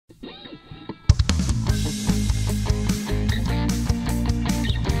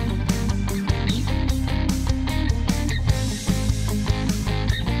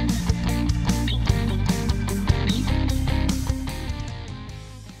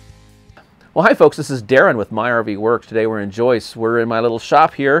Well, hi folks, this is Darren with My RV Works. Today we're in Joyce. We're in my little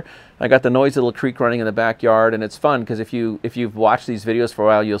shop here. I got the noisy little creek running in the backyard, and it's fun because if you've watched these videos for a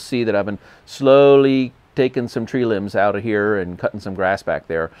while, you'll see that I've been slowly taking some tree limbs out of here and cutting some grass back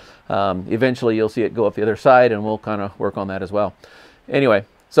there. Eventually you'll see it go up the other side, and we'll kind of work on that as well. Anyway,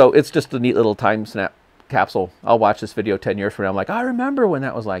 so it's just a neat little time snap capsule. I'll watch this video 10 years from now. I'm like, I remember when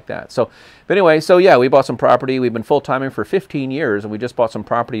that was like that. So, but anyway, so yeah, we bought some property. We've been full-timing for 15 years, and we just bought some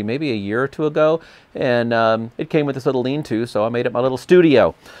property maybe a year or two ago, and it came with this little lean-to, so I made it my little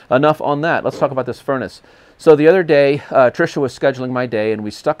studio. Enough on that. Let's talk about this furnace. So the other day, Trisha was scheduling my day, and we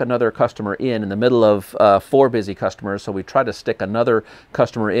stuck another customer in the middle of 4 busy customers. So we tried to stick another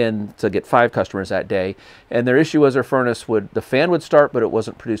customer in to get 5 customers that day. And their issue was their furnace the fan would start, but it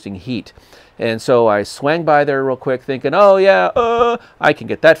wasn't producing heat. And so I swang by there real quick thinking, oh yeah, I can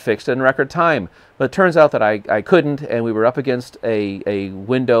get that fixed in record time. But it turns out that I couldn't, and we were up against a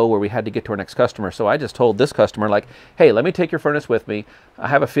window where we had to get to our next customer. So I just told this customer, like, hey, let me take your furnace with me. I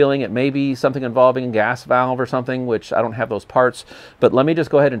have a feeling it may be something involving a gas valve or something, which I don't have those parts, but let me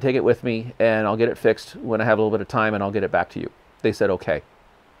just go ahead and take it with me, and I'll get it fixed when I have a little bit of time, and I'll get it back to you. They said, okay.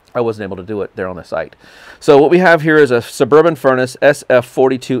 I wasn't able to do it there on the site. So what we have here is a Suburban Furnace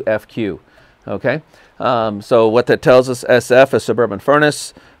SF42FQ. Okay, so what that tells us, SF is Suburban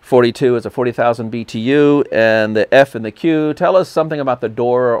Furnace, 42 is a 40,000 BTU, and the F and the Q tell us something about the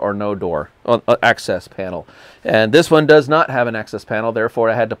door or no door access panel. And this one does not have an access panel, therefore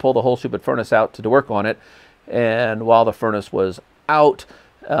I had to pull the whole stupid furnace out to work on it. And while the furnace was out,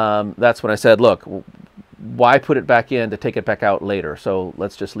 that's when I said, look, why put it back in to take it back out later? So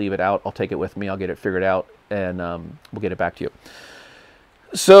let's just leave it out. I'll take it with me. I'll get it figured out, and we'll get it back to you.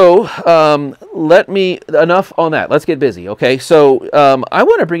 So enough on that. Let's get busy. Okay, so I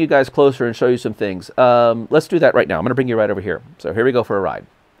want to bring you guys closer and show you some things. Let's do that right now. I'm going to bring you right over here. So here we go for a ride.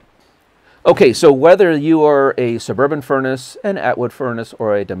 Okay, so whether you are a Suburban furnace, an Atwood furnace,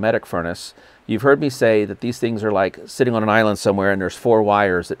 or a Dometic furnace, you've heard me say that these things are like sitting on an island somewhere, and there's 4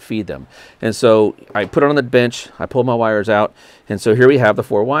 wires that feed them. And so I put it on the bench, I pulled my wires out, and so here we have the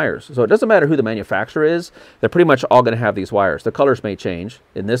 4 wires. So it doesn't matter who the manufacturer is, they're pretty much all going to have these wires. The colors may change.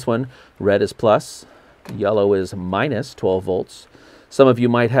 In this one, red is plus, yellow is minus 12 volts. Some of you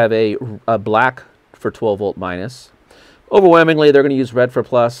might have a black for 12 volt minus. Overwhelmingly, they're going to use red for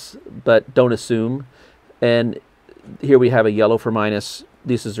plus, but don't assume. And here we have a yellow for minus.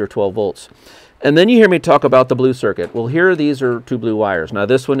 This is your 12 volts. And then you hear me talk about the blue circuit. Well, here these are 2 blue wires. Now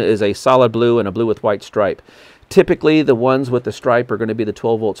this one is a solid blue and a blue with white stripe. Typically the ones with the stripe are going to be the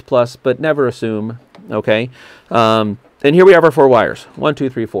 12 volts plus, but never assume, okay? And here we have our 4 wires, 1, 2,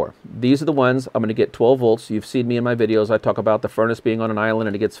 3, 4. These are the ones I'm going to get 12 volts. You've seen me in my videos. I talk about the furnace being on an island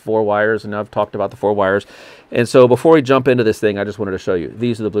and it gets 4 wires, and I've talked about the 4 wires. And so before we jump into this thing, I just wanted to show you.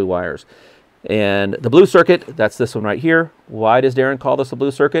 These are the blue wires. And the blue circuit, that's this one right here. Why does Darren call this a blue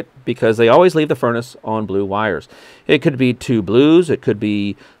circuit? Because they always leave the furnace on blue wires. It could be 2 blues. It could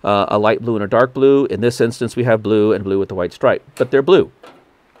be a light blue and a dark blue. In this instance, we have blue and blue with the white stripe, but they're blue.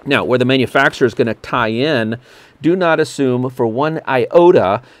 Now, where the manufacturer is going to tie in, do not assume for 1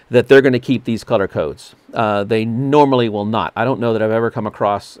 iota that they're going to keep these color codes. They normally will not. I don't know that I've ever come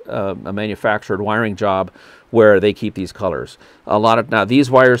across a manufactured wiring job where they keep these colors. Now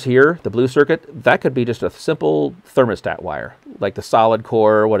these wires here, the blue circuit, that could be just a simple thermostat wire, like the solid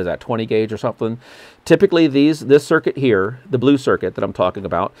core, what is that, 20 gauge or something. Typically this circuit here, the blue circuit that I'm talking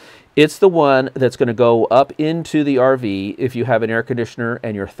about, it's the one that's going to go up into the RV if you have an air conditioner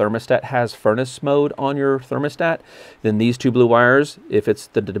and your thermostat has furnace mode on your thermostat. Then these 2 blue wires, if it's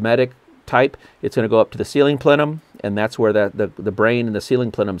the Dometic type, it's going to go up to the ceiling plenum, and that's where the brain and the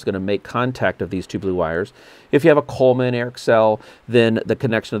ceiling plenum is going to make contact of these 2 blue wires. If you have a Coleman air cell, then the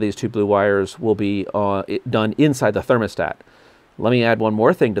connection of these 2 blue wires will be done inside the thermostat. Let me add one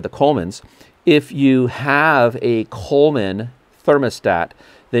more thing to the Colemans. If you have a Coleman thermostat,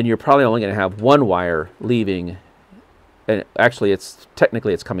 then you're probably only going to have 1 wire leaving, and actually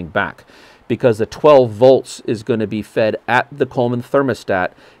technically it's coming back, because the 12 volts is going to be fed at the Coleman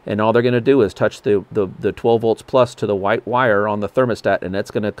thermostat, and all they're going to do is touch the 12 volts plus to the white wire on the thermostat, and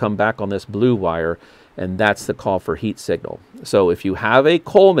that's going to come back on this blue wire, and that's the call for heat signal. So if you have a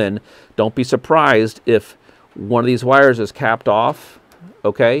Coleman, don't be surprised if one of these wires is capped off,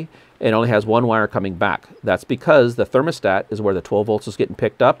 okay, and only has 1 wire coming back. That's because the thermostat is where the 12 volts is getting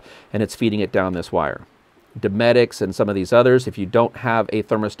picked up, and it's feeding it down this wire. Dometics and some of these others, if you don't have a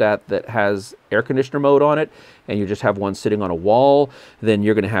thermostat that has air conditioner mode on it and you just have one sitting on a wall, then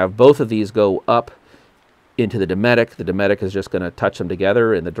you're going to have both of these go up into the Dometic is just going to touch them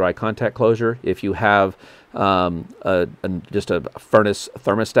together in the dry contact closure. If you have just a furnace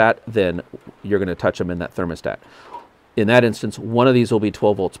thermostat, then you're going to touch them in that thermostat. In that instance, one of these will be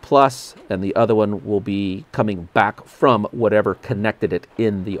 12 volts plus, and the other one will be coming back from whatever connected it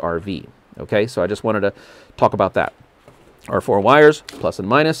in the RV. Okay, so I just wanted to talk about that. Our 4 wires, plus and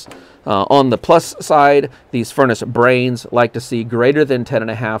minus. On the plus side, these furnace brains like to see greater than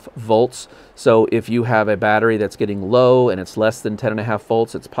 10.5 volts. So if you have a battery that's getting low and it's less than 10.5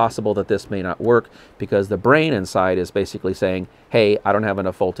 volts, it's possible that this may not work because the brain inside is basically saying, hey, I don't have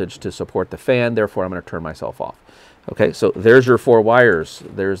enough voltage to support the fan, therefore I'm going to turn myself off. Okay, so there's your 4 wires.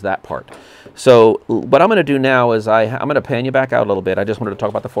 There's that part. So what I'm going to do now is I'm going to pan you back out a little bit. I just wanted to talk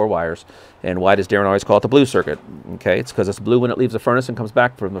about the 4 wires. And why does Darren always call it the blue circuit? Okay, it's because it's blue when it leaves the furnace and comes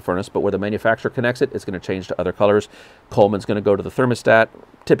back from the furnace, but where the manufacturer connects it, it's going to change to other colors. Coleman's going to go to the thermostat,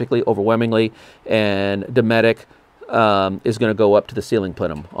 typically, overwhelmingly, and Dometic is going to go up to the ceiling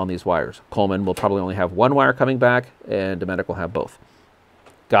plenum on these wires. Coleman will probably only have 1 wire coming back, and Dometic will have both.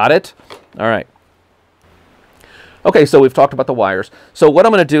 Got it? All right. Okay, so we've talked about the wires. So what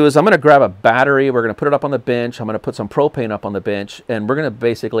I'm going to do is I'm going to grab a battery. We're going to put it up on the bench. I'm going to put some propane up on the bench, and we're going to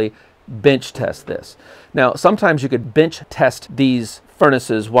basically bench test this. Now, sometimes you could bench test these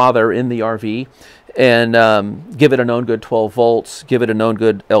furnaces while they're in the RV and give it a known good 12 volts, give it a known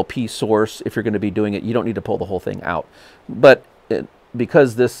good LP source. If you're going to be doing it, you don't need to pull the whole thing out. But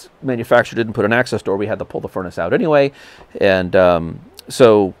because this manufacturer didn't put an access door, we had to pull the furnace out anyway. And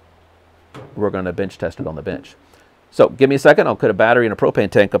so we're going to bench test it on the bench. So give me a second, I'll put a battery and a propane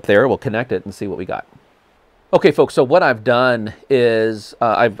tank up there, we'll connect it and see what we got. Okay folks, so what I've done is,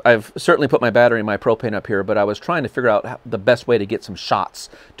 I've certainly put my battery and my propane up here, but I was trying to figure out the best way to get some shots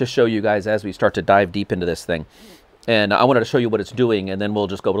to show you guys as we start to dive deep into this thing. And I wanted to show you what it's doing, and then we'll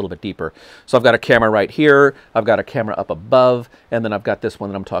just go a little bit deeper. So I've got a camera right here, I've got a camera up above, and then I've got this one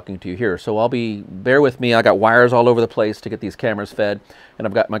that I'm talking to you here. So bear with me, I got wires all over the place to get these cameras fed, and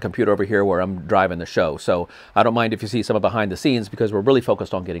I've got my computer over here where I'm driving the show. So I don't mind if you see some of behind the scenes because we're really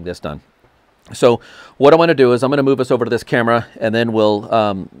focused on getting this done. So what I want to do is I'm going to move us over to this camera, and then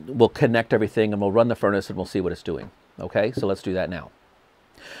we'll connect everything, and we'll run the furnace, and we'll see what it's doing. Okay, so let's do that now.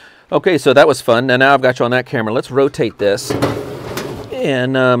 Okay, so that was fun. And now I've got you on that camera. Let's rotate this.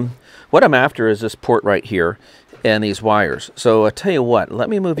 And what I'm after is this port right here and these wires. So I'll tell you what, let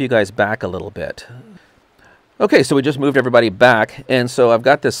me move you guys back a little bit. Okay, so we just moved everybody back. And so I've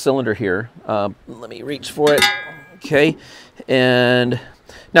got this cylinder here. Let me reach for it. Okay, and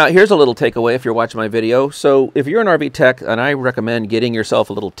now here's a little takeaway if you're watching my video. So if you're an RV tech, and I recommend getting yourself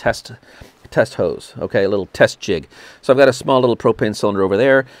a little test hose, okay, a little test jig. So I've got a small little propane cylinder over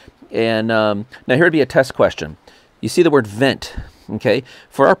there. And now here would be a test question. You see the word vent, okay?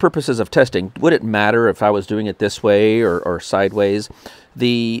 For our purposes of testing, would it matter if I was doing it this way or sideways?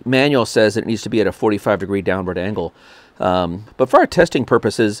 The manual says it needs to be at a 45-degree downward angle. But for our testing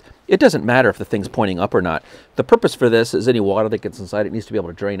purposes, it doesn't matter if the thing's pointing up or not. The purpose for this is any water that gets inside it needs to be able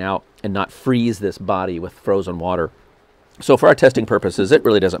to drain out and not freeze this body with frozen water. So for our testing purposes, it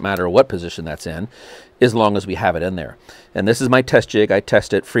really doesn't matter what position that's in, as long as we have it in there. And this is my test jig. I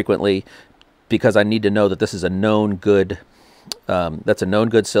test it frequently because I need to know that this is a known good, that's a known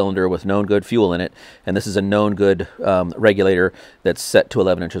good cylinder with known good fuel in it. And this is a known good regulator that's set to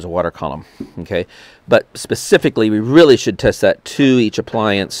 11 inches of water column. Okay, but specifically, we really should test that to each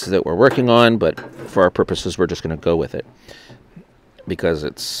appliance that we're working on. But for our purposes, we're just going to go with it because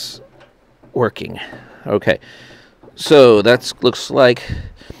it's working. Okay. So that looks like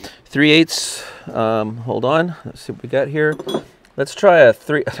 3/8. Hold on. Let's see what we got here. Let's try a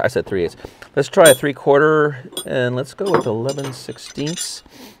 3/8. Let's try a 3/4, and let's go with 11/16.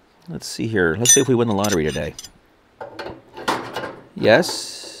 Let's see here. Let's see if we win the lottery today.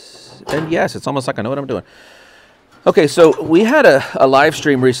 Yes, and yes. It's almost like I know what I'm doing. Okay, so we had a live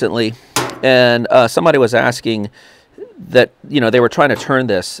stream recently, and somebody was asking that, you know, they were trying to turn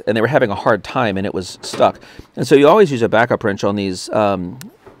this and they were having a hard time and it was stuck. And so you always use a backup wrench on these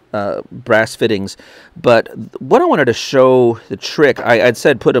brass fittings. But what I wanted to show, the trick, I'd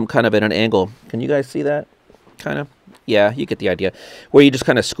said put them kind of at an angle. Can you guys see that? Kind of? Yeah, you get the idea. Where you just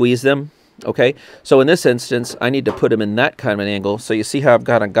kind of squeeze them. Okay, so in this instance, I need to put them in that kind of an angle. So you see how I've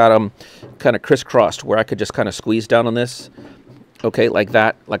got them kind of crisscrossed where I could just kind of squeeze down on this. Okay, like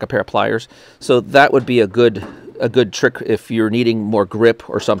that, like a pair of pliers. So that would be a good trick if you're needing more grip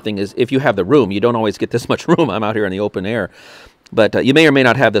or something, is if you have the room. You don't always get this much room. I'm out here in the open air. But you may or may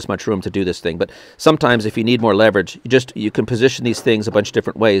not have this much room to do this thing. But sometimes if you need more leverage, you can position these things a bunch of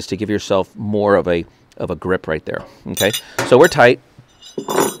different ways to give yourself more of a grip right there. Okay, so we're tight.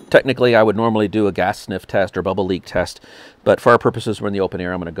 Technically, I would normally do a gas sniff test or bubble leak test, but for our purposes, we're in the open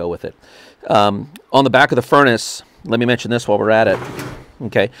air. I'm going to go with it. On the back of the furnace, let me mention this while we're at it.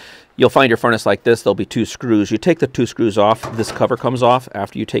 Okay, you'll find your furnace like this. There'll be 2 screws. You take the 2 screws off. This cover comes off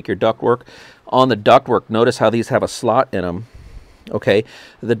after you take your ductwork. On the ductwork, notice how these have a slot in them. Okay,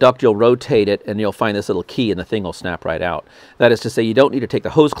 the duct, you'll rotate it, and you'll find this little key, and the thing will snap right out. That is to say, you don't need to take the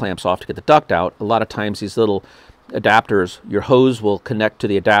hose clamps off to get the duct out. A lot of times, these little adapters, your hose will connect to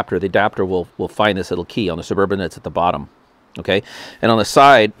the adapter. The adapter will find this little key on the Suburban that's at the bottom. Okay, and on the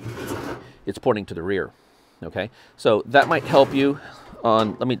side, it's pointing to the rear. Okay, so that might help you.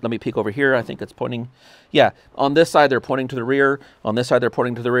 Let me peek over here. I think it's pointing. Yeah, on this side they're pointing to the rear. On this side they're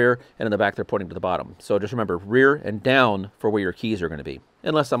pointing to the rear, and in the back they're pointing to the bottom. So just remember rear and down for where your keys are going to be.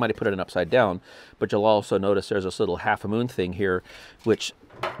 Unless somebody put it in upside down, but you'll also notice there's this little half a moon thing here, which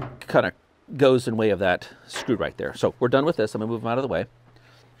kind of goes in way of that screw right there. So we're done with this. I'm gonna move them out of the way.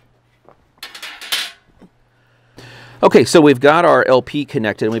 Okay, so we've got our LP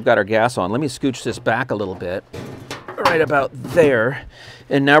connected and we've got our gas on. Let me scooch this back a little bit, right about there.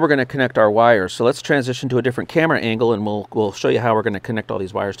 And now we're going to connect our wires. So let's transition to a different camera angle and we'll show you how we're going to connect all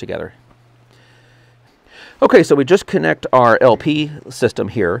these wires together. Okay, so we just connect our LP system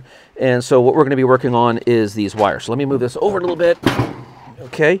here. And so what we're going to be working on is these wires. So let me move this over a little bit.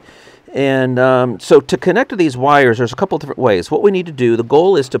 Okay. And so to connect to these wires, there's a couple different ways. What we need to do, the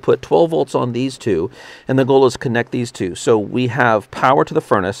goal is to put 12 volts on these 2, and the goal is to connect these 2. So we have power to the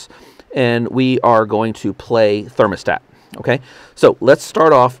furnace, and we are going to play thermostat. Okay, so let's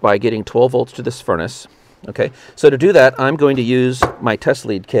start off by getting 12 volts to this furnace. Okay, so to do that, I'm going to use my test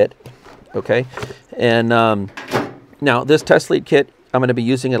lead kit. Okay, and now this test lead kit, I'm going to be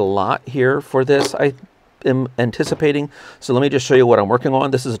using it a lot here for this. I am anticipating. So let me just show you what I'm working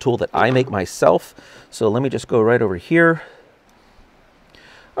on. This is a tool that I make myself. So let me just go right over here.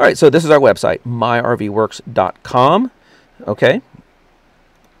 All right, so this is our website, myrvworks.com. Okay.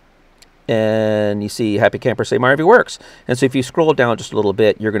 And you see Happy Campers say My RV Works. And so if you scroll down just a little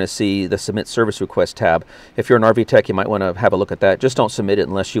bit, you're going to see the Submit Service Request tab. If you're an RV tech, you might want to have a look at that. Just don't submit it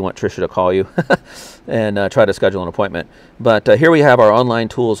unless you want Tricia to call you and try to schedule an appointment. But here we have our online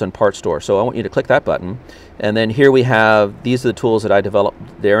tools and parts store. So I want you to click that button. And then here we have, these are the tools that I developed.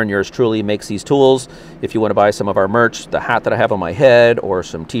 Darren, yours truly, makes these tools. If you want to buy some of our merch, the hat that I have on my head, or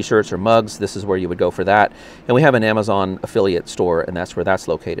some t-shirts or mugs, this is where you would go for that. And we have an Amazon affiliate store, and that's where that's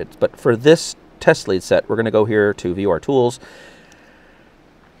located. But for this test lead set, we're going to go here to view our tools.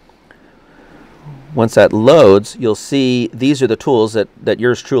 Once that loads, you'll see these are the tools that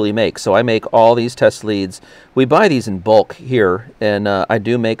yours truly makes. So I make all these test leads. We buy these in bulk here, and I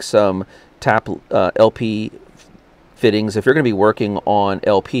do make some tap LP fittings. If you're going to be working on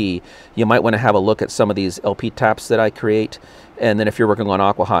LP, you might want to have a look at some of these LP taps that I create. And then if you're working on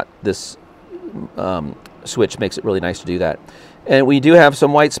Aquahot, this switch makes it really nice to do that. And we do have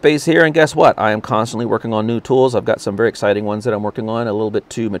some white space here, and guess what? I am constantly working on new tools. I've got some very exciting ones that I'm working on, a little bit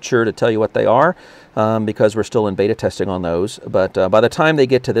too mature to tell you what they are, because we're still in beta testing on those. But by the time they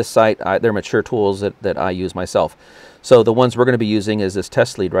get to this site, they're mature tools that I use myself. So the ones we're going to be using is this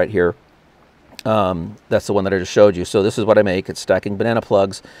test lead right here. That's the one that I just showed you. So this is what I make. It's stacking banana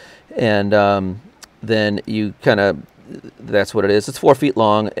plugs, and then you kind of, that's what it is. It's 4 feet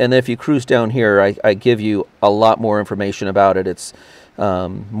long, and then if you cruise down here, I give you a lot more information about it. It's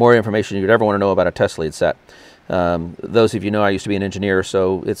more information you'd ever want to know about a test lead set. Those of you know I used to be an engineer,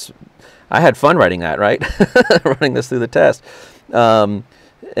 so I had fun writing that, right? Running this through the test. But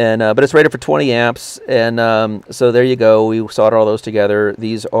it's rated for 20 amps, and so there you go. We soldered all those together.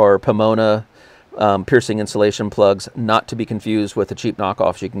 These are Pomona piercing insulation plugs, not to be confused with the cheap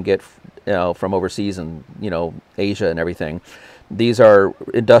knockoffs you can get from overseas and Asia and everything. These are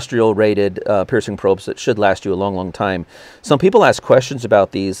industrial rated piercing probes that should last you a long time. Some people ask questions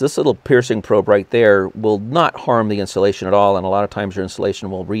about these. This little piercing probe right there will not harm the insulation at all, and a lot of times your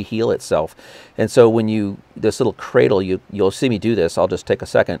insulation will reheal itself. And so when this little cradle, you'll see me do this. I'll just take a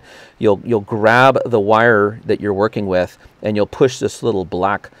second. You'll grab the wire that you're working with, and you'll push this little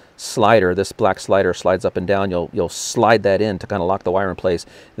black slider. This black slider slides up and down. You'll slide that in to kind of lock the wire in place.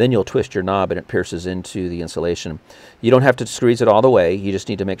 Then you'll twist your knob and it pierces into the insulation. You don't have to squeeze it all the way. You just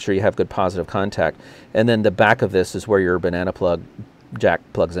need to make sure you have good positive contact. And then the back of this is where your banana plug jack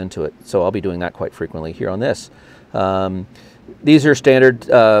plugs into it. So I'll be doing that quite frequently here on this. These are standard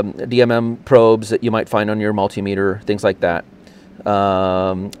DMM probes that you might find on your multimeter, things like that.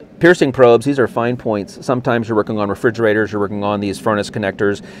 Piercing probes, these are fine points. Sometimes you're working on refrigerators, you're working on these furnace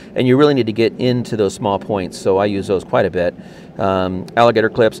connectors, and you really need to get into those small points, so I use those quite a bit. Alligator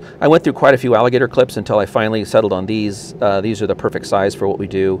clips. I went through quite a few alligator clips until I finally settled on these. These are the perfect size for what we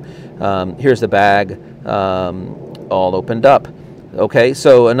do. Here's the bag, all opened up. Okay,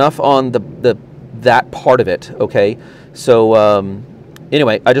 so enough on that part of it, okay? So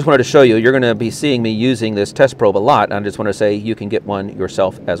anyway, I just wanted to show you, you're going to be seeing me using this test probe a lot, and I just want to say you can get one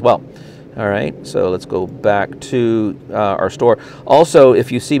yourself as well. All right, so let's go back to our store. Also,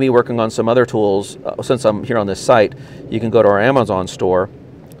 if you see me working on some other tools, since I'm here on this site, you can go to our Amazon store.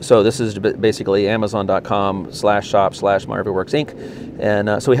 So this is basically amazon.com/shop/MyRVWorks Inc.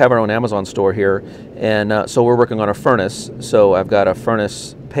 And so we have our own Amazon store here. And so we're working on a furnace. So I've got a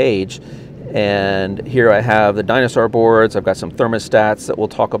furnace page. And here I have the dinosaur boards. I've got some thermostats that we'll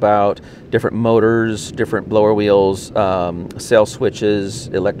talk about, different motors, different blower wheels, sail switches,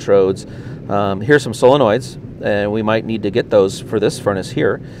 electrodes. Here's some solenoids, and we might need to get those for this furnace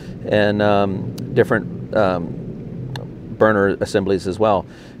here, and different burner assemblies as well.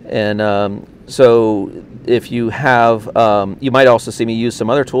 And so if you have, you might also see me use some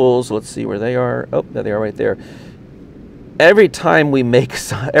other tools. Let's see where they are. Oh, there they are right there. Every time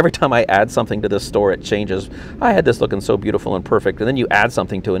I add something to this store, it changes. I had this looking so beautiful and perfect, and then you add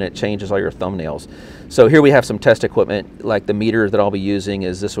something to it and it changes all your thumbnails. So here we have some test equipment, like the meter that I'll be using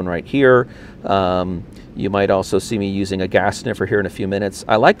is this one right here. You might also see me using a gas sniffer here in a few minutes.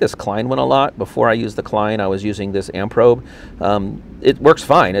 I like this Klein one a lot. Before I used the Klein, I was using this amp probe. It works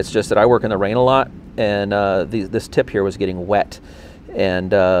fine, it's just that I work in the rain a lot, and this tip here was getting wet.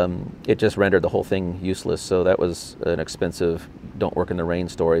 And it just rendered the whole thing useless, so that was an expensive don't work in the rain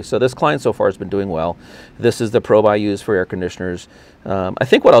story. So this client so far has been doing well. This is the probe I use for air conditioners. I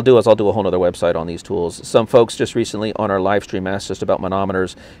think what I'll do is I'll do a whole other website on these tools. Some folks just recently on our live stream asked us about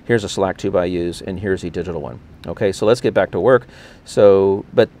manometers. Here's a slack tube I use, and here's the digital one. Okay, so let's get back to work. So,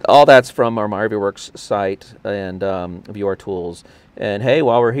 but all that's from our MyRVWorks site, and view our tools. And hey,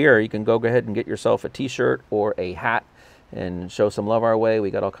 while we're here, you can go ahead and get yourself a t-shirt or a hat and show some love our way.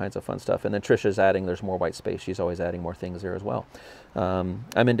 We got all kinds of fun stuff. And then Trisha's adding, there's more white space. She's always adding more things there as well. I'm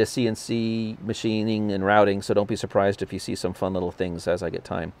into CNC machining and routing, so don't be surprised if you see some fun little things as I get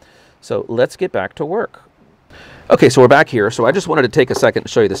time. So let's get back to work. Okay, so we're back here. So I just wanted to take a second to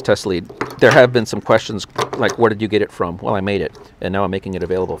show you this test lead. There have been some questions like, where did you get it from? Well, I made it, and now I'm making it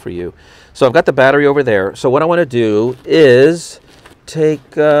available for you. So I've got the battery over there. So what I want to do is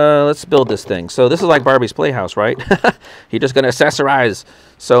take, let's build this thing. So this is like Barbie's Playhouse, right? You're just going to accessorize.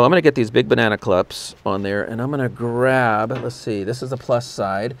 So I'm going to get these big banana clips on there, and I'm going to grab, let's see, this is the plus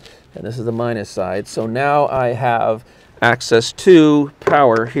side, and this is the minus side. So now I have access to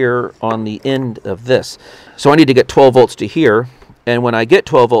power here on the end of this. So I need to get 12 volts to here, and when I get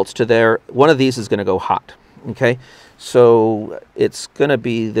 12 volts to there, one of these is going to go hot, okay? So it's going to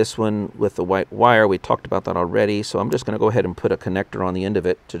be this one with the white wire. We talked about that already. So I'm just going to go ahead and put a connector on the end of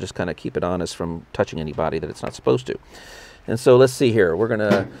it to just kind of keep it honest from touching anybody that it's not supposed to. And so let's see here. We're going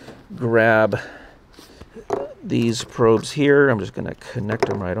to grab these probes here. I'm just going to connect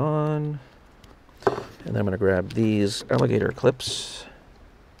them right on. And then I'm going to grab these alligator clips.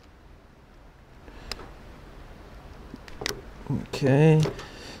 Okay.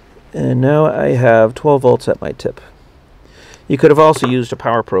 And now I have 12 volts at my tip. You could have also used a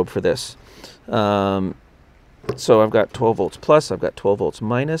power probe for this. So I've got 12 volts plus, I've got 12 volts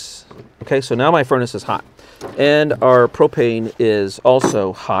minus. Okay, so now my furnace is hot. And our propane is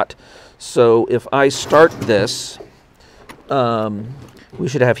also hot. So if I start this, we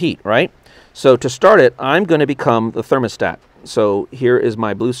should have heat, right? So to start it, I'm going to become the thermostat. So here is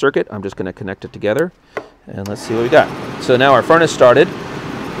my blue circuit. I'm just going to connect it together. And let's see what we got. So now our furnace started.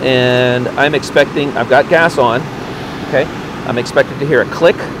 And I'm expecting, I've got gas on, okay? I'm expecting to hear a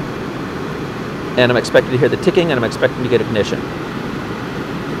click, and I'm expecting to hear the ticking, and I'm expecting to get ignition.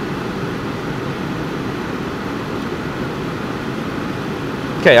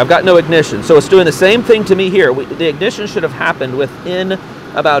 Okay, I've got no ignition, so it's doing the same thing to me here. The ignition should have happened within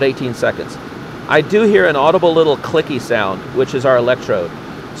about 18 seconds. I do hear an audible little clicky sound, which is our electrode.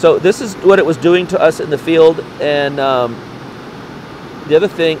 So this is what it was doing to us in the field, and the other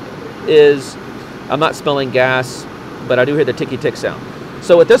thing is I'm not smelling gas, but I do hear the ticky-tick sound.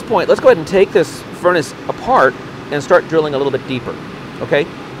 So at this point, let's go ahead and take this furnace apart and start drilling a little bit deeper, okay?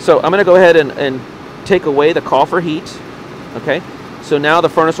 So I'm going to go ahead and take away the call for heat, okay? So now the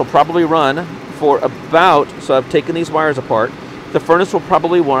furnace will probably run for about, so I've taken these wires apart, the furnace will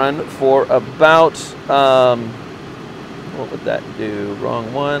probably run for about, what would that do?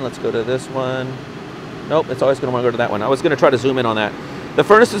 Wrong one, let's go to this one. Nope, it's always going to want to go to that one. I was going to try to zoom in on that. The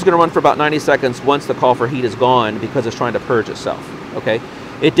furnace is going to run for about 90 seconds once the call for heat is gone because it's trying to purge itself, okay?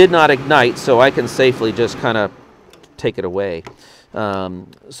 It did not ignite, so I can safely just kind of take it away.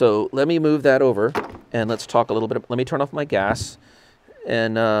 So let me move that over, and let's talk a little bit. Let me turn off my gas,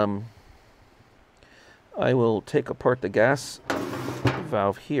 and I will take apart the gas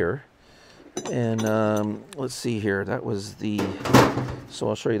valve here. And let's see here, that was the, so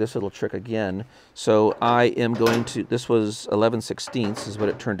I'll show you this little trick again. So I am going to, this was 11/16 is what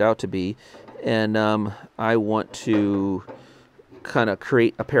it turned out to be. And I want to kind of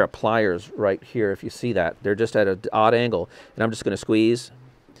create a pair of pliers right here, if you see that. They're just at an odd angle, and I'm just going to squeeze.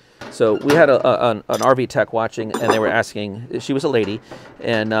 So we had an RV tech watching, and they were asking, she was a lady,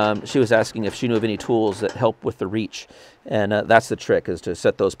 and she was asking if she knew of any tools that help with the reach. And that's the trick, is to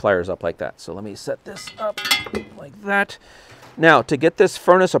set those pliers up like that. So let me set this up like that. Now, to get this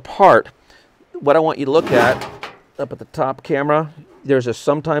furnace apart, what I want you to look at, up at the top camera, there's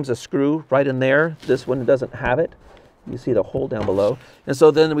sometimes a screw right in there. This one doesn't have it. You see the hole down below. And so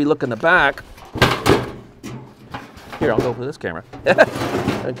then we look in the back. Here, I'll go for this camera.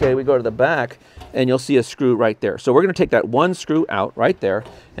 Okay, we go to the back, and you'll see a screw right there. So we're going to take that one screw out right there,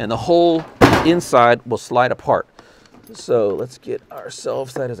 and the whole inside will slide apart. So let's get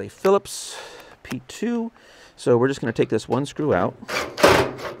ourselves, that is a Phillips P2. So we're just going to take this one screw out.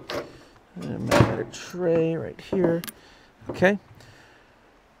 And a magnetic tray right here. Okay.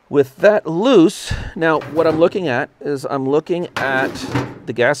 With that loose, now what I'm looking at is I'm looking at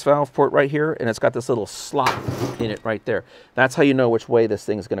the gas valve port right here, and it's got this little slot in it right there. That's how you know which way this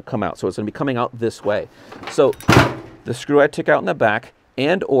thing is going to come out. So it's going to be coming out this way. So the screw I took out in the back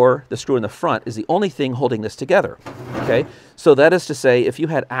and or the screw in the front is the only thing holding this together. Okay, so that is to say, if you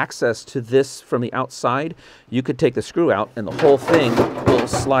had access to this from the outside, you could take the screw out and the whole thing will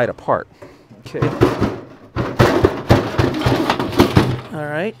slide apart. Okay. All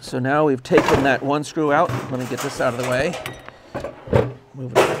right, so now we've taken that one screw out. Let me get this out of the way.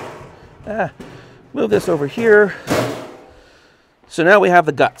 Move this over here. So now we have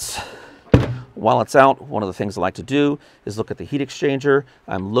the guts. While it's out, one of the things I like to do is look at the heat exchanger.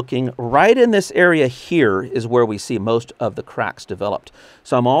 I'm looking right in this area here is where we see most of the cracks developed.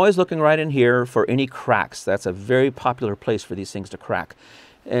 So I'm always looking right in here for any cracks. That's a very popular place for these things to crack.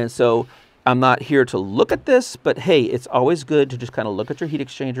 And so I'm not here to look at this, but hey, it's always good to just kind of look at your heat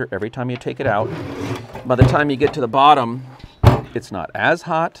exchanger every time you take it out. By the time you get to the bottom, it's not as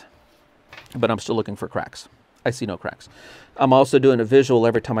hot, but I'm still looking for cracks. I see no cracks. I'm also doing a visual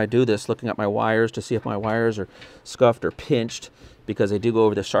every time I do this, looking at my wires to see if my wires are scuffed or pinched, because they do go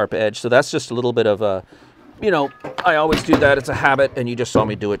over the sharp edge. So that's just a little bit of a, you know, I always do that. It's a habit, and you just saw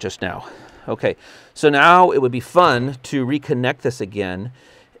me do it just now. Okay, so now it would be fun to reconnect this again.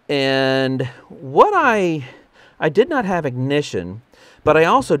 And what I did not have ignition, but I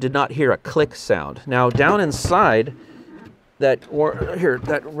also did not hear a click sound. Now down inside, that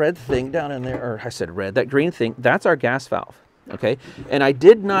red thing down in there, or I said red, that green thing, that's our gas valve, okay? And I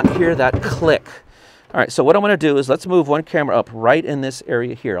did not hear that click. All right, so what I'm gonna do is let's move one camera up right in this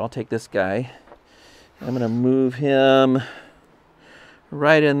area here. I'll take this guy. I'm gonna move him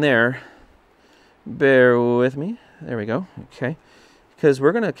right in there. Bear with me. There we go, okay. Because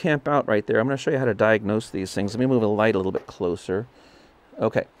we're gonna camp out right there. I'm gonna show you how to diagnose these things. Let me move the light a little bit closer.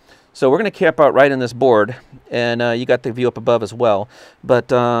 Okay. So we're going to camp out right in this board, and you got the view up above as well.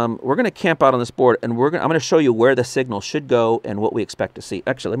 But we're going to camp out on this board, and I'm going to show you where the signal should go and what we expect to see.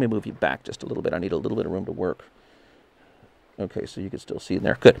 Actually, let me move you back just a little bit. I need a little bit of room to work. Okay, so you can still see in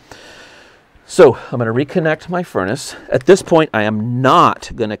there. Good. So I'm going to reconnect my furnace. At this point, I am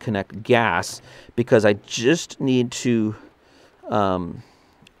not going to connect gas because I just need to,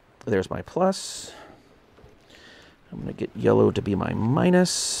 there's my plus. I'm going to get yellow to be my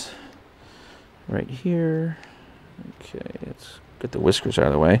minus. Right here. Okay, let's get the whiskers out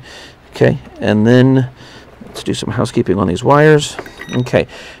of the way. Okay, and then let's do some housekeeping on these wires. Okay,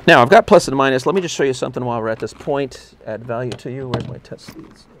 now I've got plus and minus. Let me just show you something while we're at this point. Add value to you. Where's my test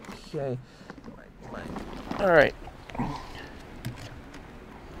leads? Okay, all right.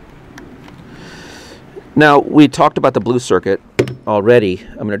 Now, we talked about the blue circuit already.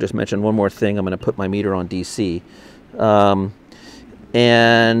 I'm going to just mention one more thing. I'm going to put my meter on DC.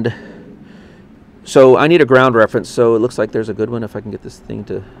 And so I need a ground reference, so it looks like there's a good one if I can get this thing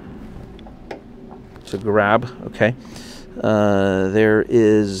to grab. Okay, there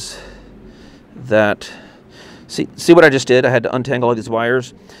is that. See what I just did? I had to untangle all these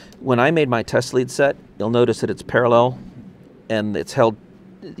wires. When I made my test lead set, you'll notice that it's parallel and it's held.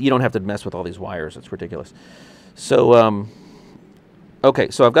 You don't have to mess with all these wires. It's ridiculous. So okay,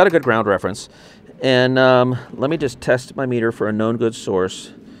 so I've got a good ground reference. And let me just test my meter for a known good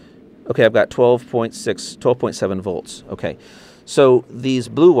source. Okay, I've got 12.7 volts. Okay, so these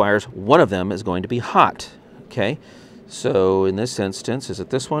blue wires, one of them is going to be hot. Okay, so in this instance, is it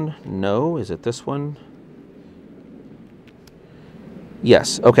this one? No. Is it this one?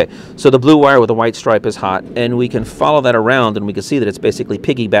 Yes. Okay, so the blue wire with the white stripe is hot, and we can follow that around, and we can see that it's basically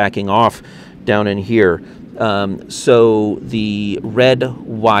piggybacking off down in here. So the red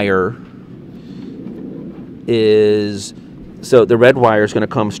wire is... So the red wire is going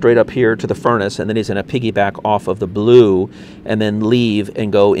to come straight up here to the furnace, and then he's going to piggyback off of the blue and then leave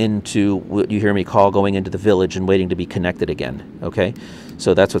and go into what you hear me call going into the village and waiting to be connected again. Okay,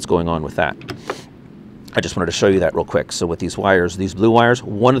 so that's what's going on with that. I just wanted to show you that real quick. So with these wires, these blue wires,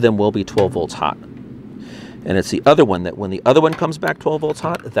 one of them will be 12 volts hot. And it's the other one that when the other one comes back 12 volts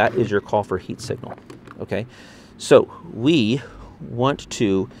hot, that is your call for heat signal. Okay, so we want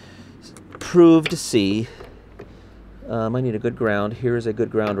to prove to see... I need a good ground. Here is a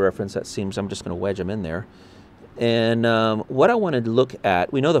good ground reference. That seems, I'm just going to wedge them in there. And what I want to look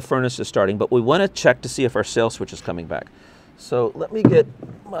at, we know the furnace is starting, but we want to check to see if our sail switch is coming back. So let me get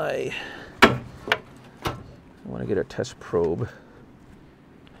my, I want to get a test probe.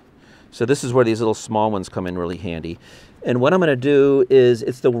 So this is where these little small ones come in really handy. And what I'm going to do is,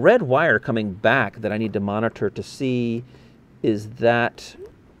 it's the red wire coming back that I need to monitor to see is that,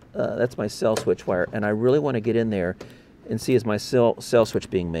 that's my cell switch wire. And I really want to get in there and see is my cell switch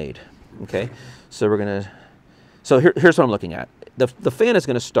being made. Okay, so we're going to, so here's what I'm looking at. The fan is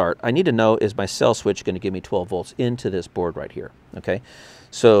going to start. I need to know, is my cell switch going to give me 12 volts into this board right here? Okay,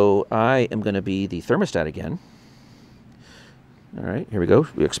 so I am going to be the thermostat again. All right, here we go.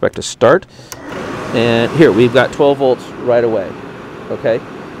 We expect to start. And here, we've got 12 volts right away. Okay,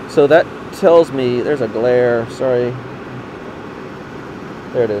 so that tells me, there's a glare, sorry.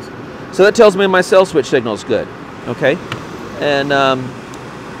 There it is. So that tells me my cell switch signal is good. Okay, and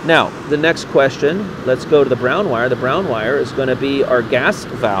now the next question, let's go to the brown wire. The brown wire is going to be our gas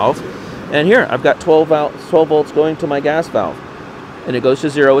valve. And here, I've got 12 volts going to my gas valve. And it goes to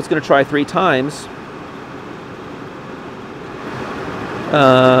 0. It's going to try 3 times.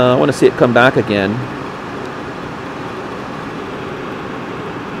 I want to see it come back again.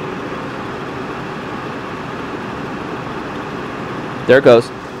 There it goes.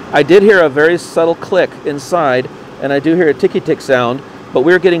 I did hear a very subtle click inside, and I do hear a ticky-tick sound, but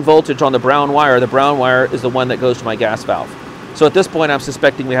we're getting voltage on the brown wire. The brown wire is the one that goes to my gas valve. So at this point, I'm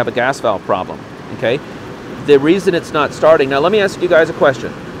suspecting we have a gas valve problem. Okay. The reason it's not starting, now let me ask you guys a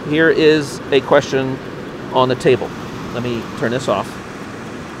question. Here is a question on the table. Let me turn this off.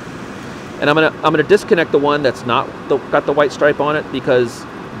 And I'm gonna disconnect the one that's not got the white stripe on it, because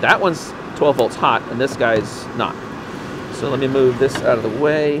that one's 12 volts hot and this guy's not. So let me move this out of the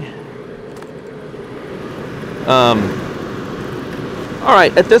way. All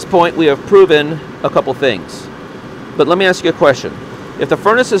right, at this point we have proven a couple things. But let me ask you a question. If the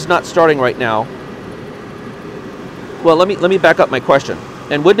furnace is not starting right now, well, let me back up my question.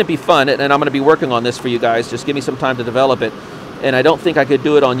 And wouldn't it be fun, and I'm going to be working on this for you guys, just give me some time to develop it. And I don't think I could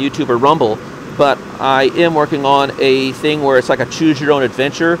do it on YouTube or Rumble, but I am working on a thing where it's like a choose your own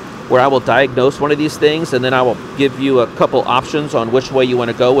adventure, where I will diagnose one of these things, and then I will give you a couple options on which way you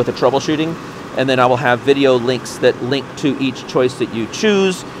want to go with the troubleshooting, and then I will have video links that link to each choice that you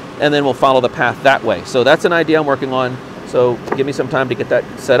choose, and then we'll follow the path that way. So that's an idea I'm working on, so give me some time to get that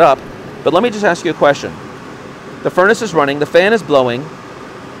set up. But let me just ask you a question. The furnace is running, the fan is blowing,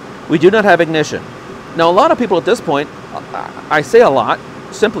 we do not have ignition. Now a lot of people at this point, I say a lot,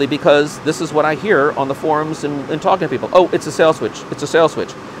 simply because this is what I hear on the forums and talking to people. Oh, it's a sail switch, it's a sail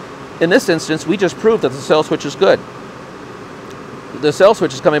switch. In this instance, we just proved that the sail switch is good. The sail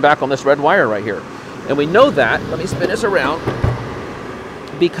switch is coming back on this red wire right here. And we know that, let me spin this around,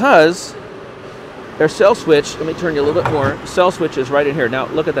 because their sail switch, let me turn you a little bit more, sail switch is right in here. Now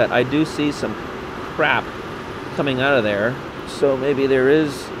look at that, I do see some crap coming out of there. So maybe there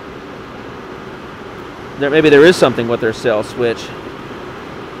is something with their sail switch.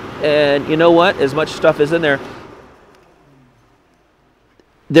 And you know what, as much stuff is in there,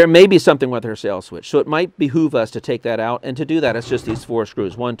 there may be something with her sail switch, so it might behoove us to take that out, and to do that, it's just these 4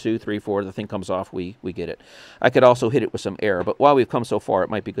 screws. 1, 2, 3, 4, the thing comes off, we get it. I could also hit it with some air, but while we've come so far, it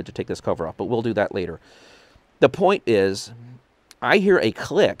might be good to take this cover off, but we'll do that later. The point is, I hear a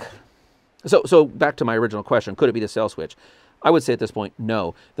click. So back to my original question, could it be the sail switch? I would say at this point,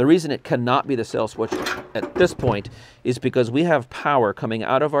 no. The reason it cannot be the sail switch at this point is because we have power coming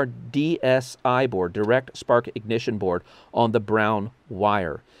out of our DSI board, direct spark ignition board, on the brown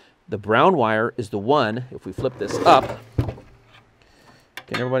wire. The brown wire is the one, if we flip this up,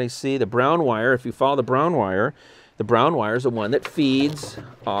 Can everybody see the brown wire? If you follow the brown wire is the one that feeds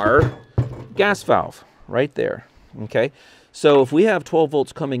our gas valve right there. Okay, so if we have 12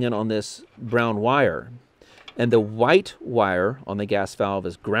 volts coming in on this brown wire and the white wire on the gas valve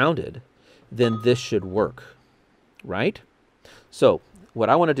is grounded, then this should work, right? So what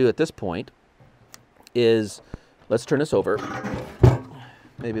I want to do at this point is, let's turn this over.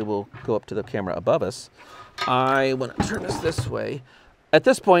 Maybe we'll go up to the camera above us. I want to turn this way. At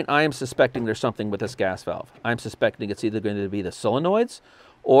this point, I am suspecting there's something with this gas valve. I'm suspecting it's either going to be the solenoids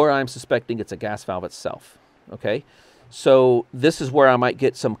or I'm suspecting it's a gas valve itself, okay? So this is where I might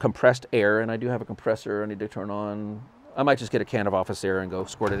get some compressed air, and I do have a compressor I need to turn on. I might just get a can of office air and go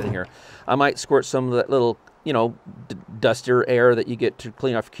squirt it in here. I might squirt some of that little, you know, duster air that you get to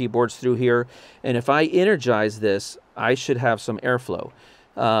clean off keyboards through here. And if I energize this, I should have some airflow,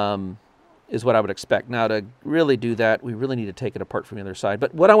 is what I would expect. Now, to really do that, we really need to take it apart from the other side.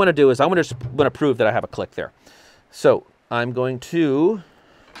 But what I want to do is I want to prove that I have a click there. So I'm going to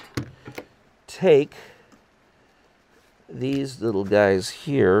take these little guys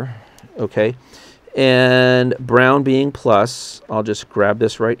here, okay, and brown being plus, I'll just grab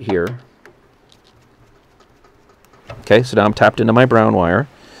this right here. Okay, so now I'm tapped into my brown wire,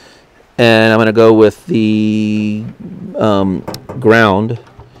 and I'm going to go with the ground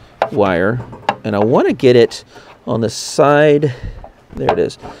wire, and I want to get it on the side. There it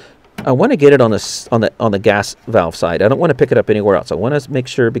is. I want to get it on the gas valve side. I don't want to pick it up anywhere else. I want to make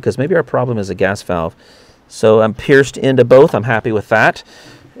sure, because maybe our problem is a gas valve. So I'm pierced into both. I'm happy with that.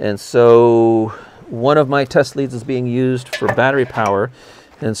 And so one of my test leads is being used for battery power.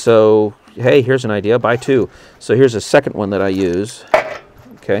 And so, hey, here's an idea. Buy two. So here's a second one that I use.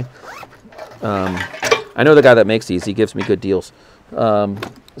 Okay. I know the guy that makes these. He gives me good deals. So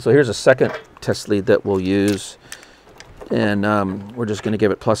here's a second test lead that we'll use. And we're just going to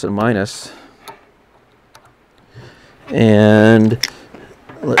give it plus and minus. And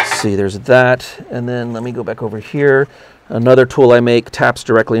let's see, there's that. And then let me go back over here. Another tool I make taps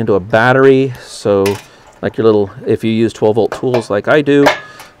directly into a battery. So like your little, if you use 12-volt tools like I do,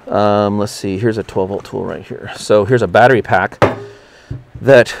 let's see, here's a 12-volt tool right here. So here's a battery pack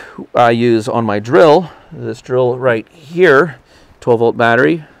that I use on my drill. This drill right here, 12-volt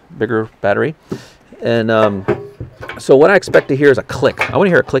battery, bigger battery. And so what I expect to hear is a click. I want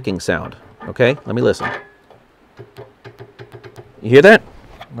to hear a clicking sound. Okay, let me listen. You hear that?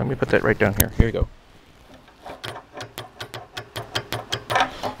 Let me put that right down here. Here you go.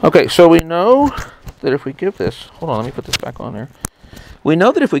 Okay, so we know that if we give this, hold on, let me put this back on there. We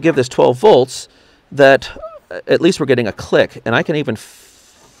know that if we give this 12 volts, that at least we're getting a click, and I can even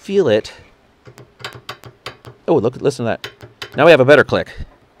feel it. Oh, look, listen to that. Now we have a better click.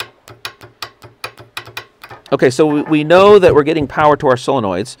 Okay, so we know that we're getting power to our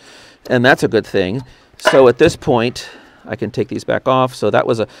solenoids, and that's a good thing. So at this point, I can take these back off. So that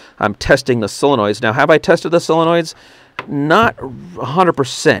was I'm testing the solenoids. Now, have I tested the solenoids? Not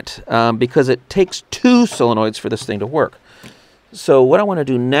 100%, because it takes two solenoids for this thing to work. So what I want to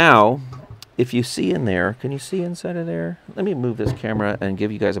do now, if you see in there, can you see inside of there? Let me move this camera and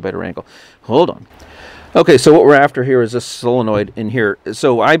give you guys a better angle. Hold on. Okay, so what we're after here is this solenoid in here.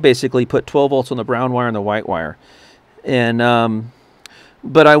 So I basically put 12 volts on the brown wire and the white wire. And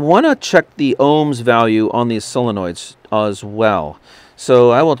but I want to check the ohms value on these solenoids as well.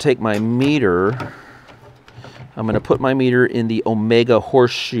 So I will take my meter. I'm going to put my meter in the Omega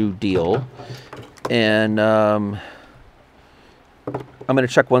horseshoe deal. And I'm going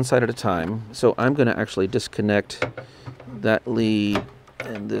to check one side at a time. So I'm going to actually disconnect that lead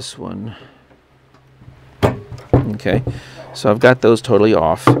and this one. Okay, so I've got those totally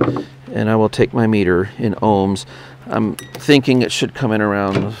off, and I will take my meter in ohms. I'm thinking it should come in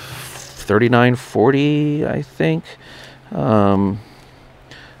around 3940, I think.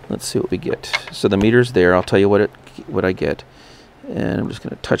 Let's see what we get. So the meter's there. I'll tell you what I get. And I'm just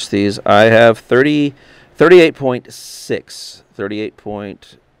going to touch these. I have 38.6,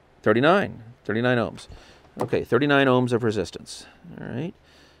 38.39 ohms. Okay, 39 ohms of resistance. All right.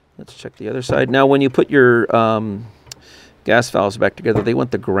 Let's check the other side. Now, when you put your gas valves back together, they want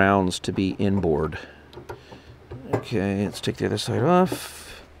the grounds to be inboard. Okay, let's take the other side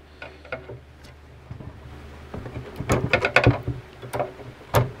off.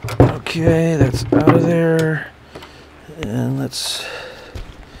 Okay, that's out of there. And let's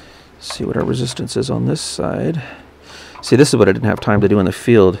see what our resistance is on this side. See, this is what I didn't have time to do in the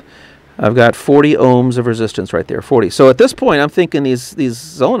field. I've got 40 ohms of resistance right there, 40. So at this point, I'm thinking these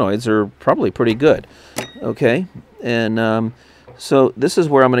solenoids are probably pretty good. Okay, and so this is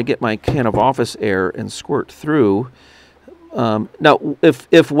where I'm going to get my can of office air and squirt through. Now,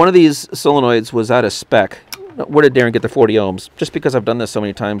 if one of these solenoids was out of spec, where did Darren get the 40 ohms? Just because I've done this so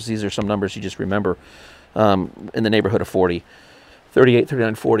many times, these are some numbers you just remember, in the neighborhood of 40. 38,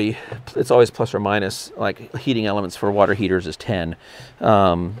 39, 40, it's always plus or minus. Like heating elements for water heaters is 10.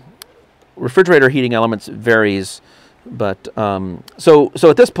 Refrigerator heating elements varies, but so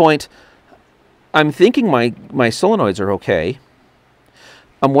at this point, I'm thinking my solenoids are okay.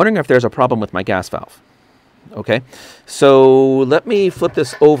 I'm wondering if there's a problem with my gas valve. Okay, so let me flip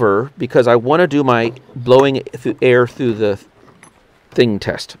this over because I want to do my blowing air through the thing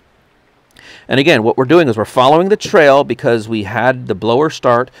test. And again, what we're doing is we're following the trail because we had the blower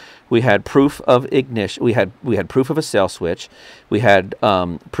start, we had proof of ignition, we had proof of a sail switch, we had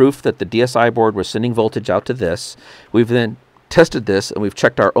proof that the DSI board was sending voltage out to this. We've then tested this and we've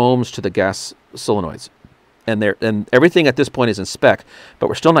checked our ohms to the gas solenoids. And everything at this point is in spec, but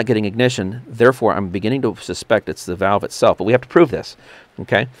we're still not getting ignition. Therefore, I'm beginning to suspect it's the valve itself. But we have to prove this,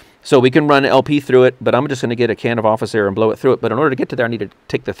 okay? So we can run LP through it, but I'm just going to get a can of office air and blow it through it. But in order to get to there, I need to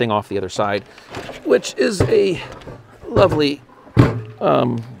take the thing off the other side, which is a lovely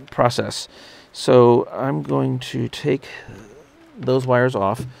process. So I'm going to take those wires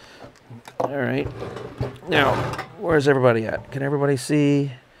off. All right. Now, where's everybody at? Can everybody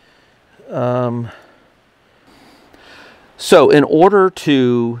see? So in order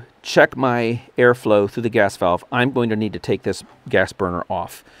to check my airflow through the gas valve, I'm going to need to take this gas burner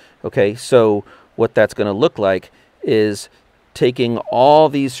off. Okay, so what that's going to look like is taking all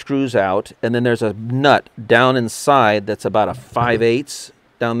these screws out, and then there's a nut down inside that's about a 5/8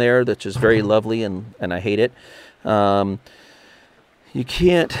 down there, which is very lovely, and I hate it. You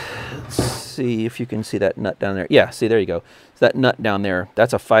can't see if you can see that nut down there. Yeah, see, there you go. That nut down there,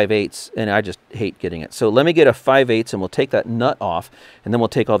 that's a 5/8, and I just hate getting it. So let me get a 5/8, and we'll take that nut off, and then we'll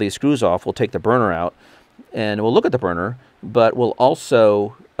take all these screws off. We'll take the burner out, and we'll look at the burner, but we'll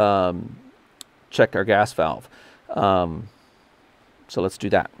also check our gas valve. So let's do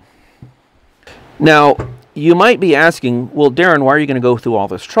that. Now, you might be asking, well, Darren, why are you going to go through all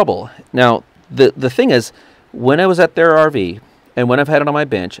this trouble? Now, the thing is, when I was at their RV, and when I've had it on my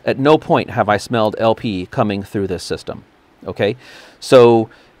bench, at no point have I smelled LP coming through this system. Okay, so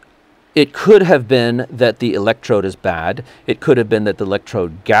it could have been that the electrode is bad. It could have been that the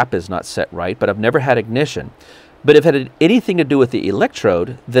electrode gap is not set right, but I've never had ignition. But if it had anything to do with the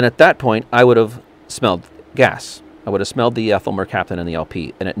electrode, then at that point I would have smelled gas. I would have smelled the ethyl mercaptan in the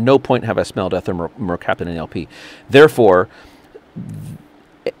LP, and at no point have I smelled ethyl mercaptan in the LP. Therefore,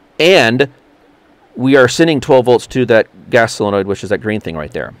 and we are sending 12 volts to that gas solenoid, which is that green thing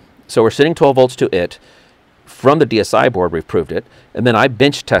right there. So we're sending 12 volts to it. From the DSI board, we've proved it. And then I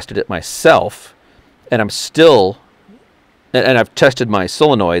bench tested it myself, and I'm still, and I've tested my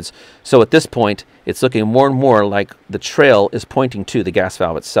solenoids. So at this point, it's looking more and more like the trail is pointing to the gas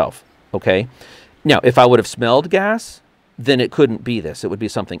valve itself. Okay. Now, if I would have smelled gas, then it couldn't be this. It would be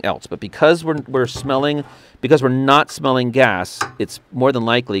something else. But because we're not smelling gas, it's more than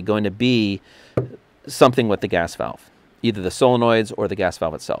likely going to be something with the gas valve, either the solenoids or the gas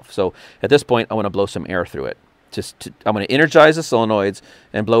valve itself. So at this point, I want to blow some air through it. I'm going to energize the solenoids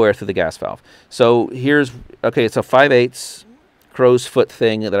and blow air through the gas valve. So here's, okay, it's a 5/8 crow's foot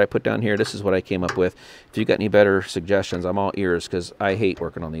thing that I put down here. This is what I came up with. If you got any better suggestions, I'm all ears, because I hate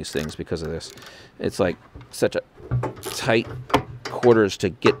working on these things because of this. It's like such a tight quarters to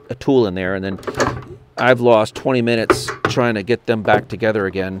get a tool in there, and then I've lost 20 minutes trying to get them back together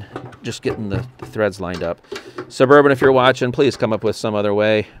again, just getting the threads lined up. Suburban, if you're watching, please come up with some other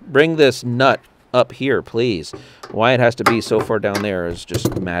way. Bring this nut up here, please. Why it has to be so far down there is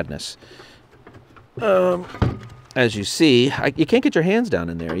just madness. As you see, you can't get your hands down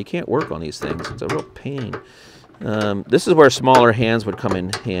in there. You can't work on these things. It's a real pain. This is where smaller hands would come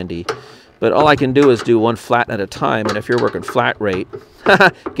in handy. But all I can do is do one flat at a time. And if you're working flat rate,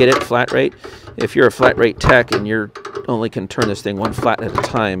 get it, flat rate? If you're a flat rate tech and you're only can turn this thing one flat at a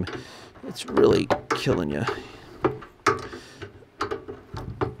time, it's really killing you.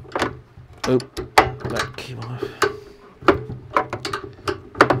 Oop, that came off.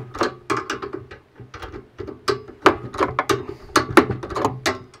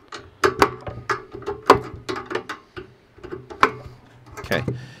 Okay,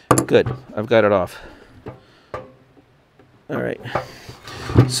 good. I've got it off. All right.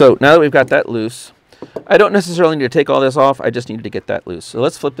 So now that we've got that loose, I don't necessarily need to take all this off. I just needed to get that loose. So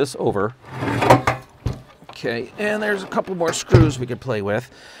let's flip this over. Okay, and there's a couple more screws we could play with.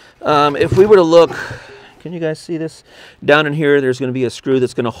 If we were to look, can you guys see this? Down in here, there's going to be a screw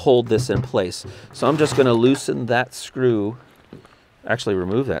that's going to hold this in place. So I'm just going to loosen that screw, actually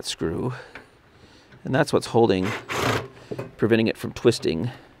remove that screw, and that's what's holding preventing it from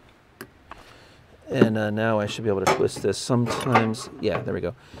twisting. And now I should be able to twist this sometimes. Yeah, there we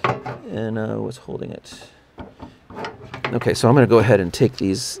go. And what's holding it? Okay, so I'm going to go ahead and take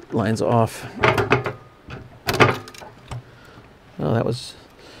these lines off. Oh, that was...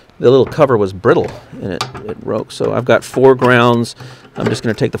 The little cover was brittle, and it broke. So I've got 4 grounds. I'm just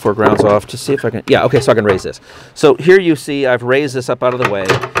going to take the 4 grounds off to see if I can... Yeah, okay, so I can raise this. So here you see I've raised this up out of the way.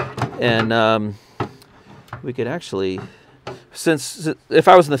 And we could actually... Since if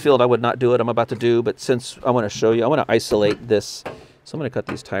I was in the field, I would not do it. I'm about to do, but since I want to show you, I want to isolate this. So I'm going to cut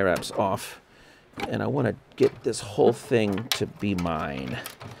these tie wraps off, and I want to get this whole thing to be mine.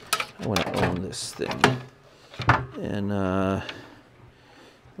 I want to own this thing. And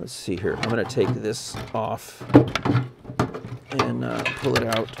let's see here. I'm going to take this off and pull it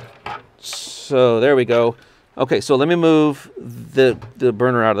out. So there we go. Okay, so let me move the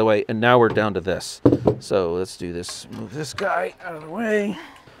burner out of the way, and now we're down to this. So let's do this. Move this guy out of the way.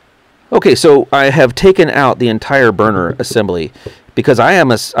 Okay, so I have taken out the entire burner assembly because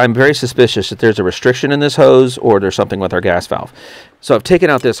I'm very suspicious that there's a restriction in this hose or there's something with our gas valve. So I've taken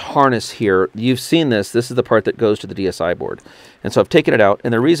out this harness here. You've seen this. This is the part that goes to the DSI board. And so I've taken it out,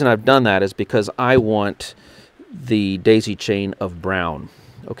 and the reason I've done that is because I want the daisy chain of brown.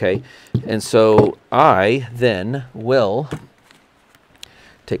 Okay, and so I then will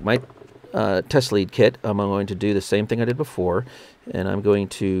take my test lead kit. I'm going to do the same thing I did before, and I'm going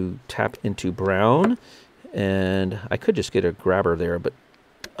to tap into brown, and I could just get a grabber there, but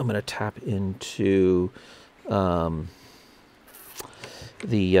I'm going to tap into the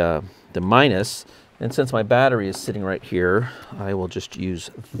minus, and since my battery is sitting right here, I will just use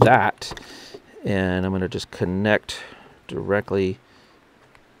that, and I'm going to just connect directly.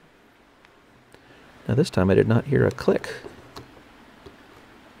 Now this time I did not hear a click.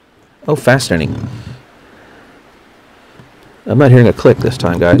 Oh, fascinating. I'm not hearing a click this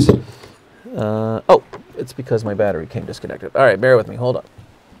time, guys. Oh, it's because my battery came disconnected. All right, bear with me. Hold on.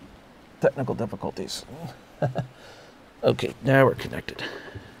 Technical difficulties. Okay, now we're connected.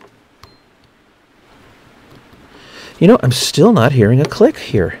 You know, I'm still not hearing a click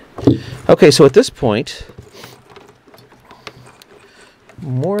here. Okay, so at this point...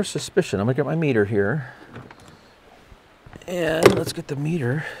 more suspicion. I'm going to get my meter here. And let's get the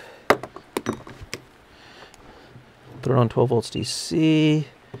meter. Put it on 12 volts DC.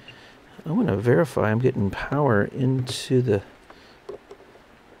 I want to verify I'm getting power into the...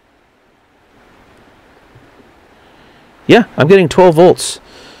 Yeah, I'm getting 12 volts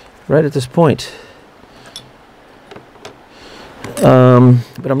right at this point.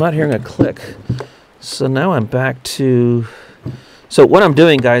 But I'm not hearing a click. So now I'm back to... So what I'm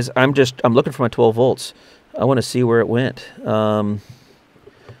doing, guys, I'm looking for my 12 volts. I want to see where it went.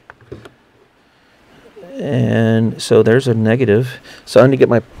 And so there's a negative. So I need to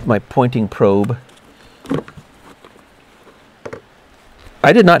get my pointing probe.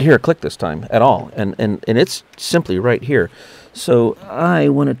 I did not hear a click this time at all. And it's simply right here. So I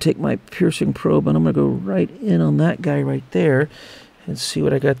want to take my piercing probe, and I'm going to go right in on that guy right there and see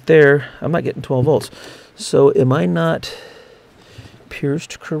what I got there. I'm not getting 12 volts. So am I not...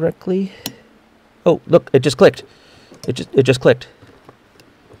 pierced correctly? Oh, look, it just clicked. It just clicked.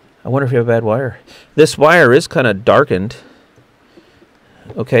 I wonder if you have a bad wire. This wire is kind of darkened.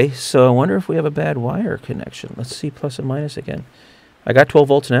 Okay, so I wonder if we have a bad wire connection. Let's see plus and minus again. I got 12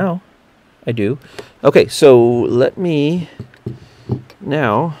 volts now. I do. Okay, so let me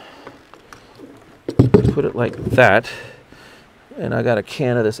now put it like that. And I got a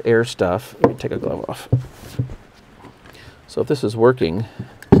can of this air stuff. Let me take a glove off. So if this is working,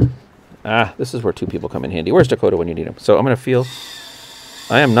 this is where 2 people come in handy. Where's Dakota when you need him? So I'm going to feel,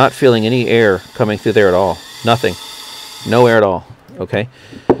 I am not feeling any air coming through there at all. Nothing. No air at all. Okay.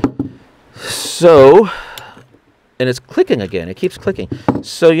 So, and it's clicking again. It keeps clicking.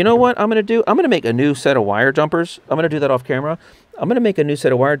 So you know what I'm going to do? I'm going to make a new set of wire jumpers. I'm going to do that off camera. I'm going to make a new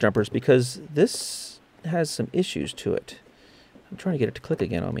set of wire jumpers because this has some issues to it. I'm trying to get it to click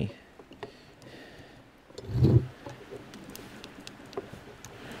again on me.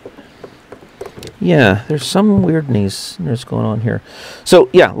 Yeah, there's some weirdness going on here. So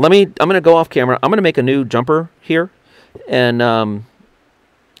yeah, I'm going to go off camera. I'm going to make a new jumper here and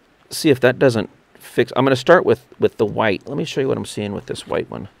see if that doesn't fix. I'm going to start with the white. Let me show you what I'm seeing with this white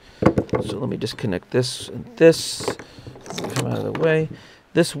one. So let me disconnect this and this. Come out of the way.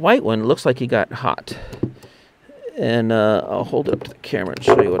 This white one looks like he got hot. And I'll hold it up to the camera and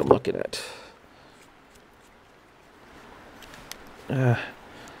show you what I'm looking at. There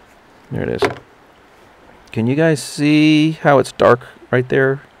it is. Can you guys see how it's dark right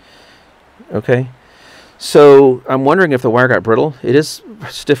there? Okay. So I'm wondering if the wire got brittle. It is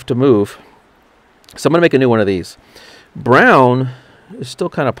stiff to move. So I'm going to make a new one of these. Brown is still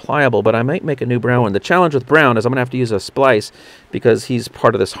kind of pliable, but I might make a new brown one. The challenge with brown is I'm going to have to use a splice because he's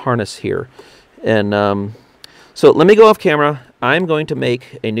part of this harness here. And so let me go off camera. I'm going to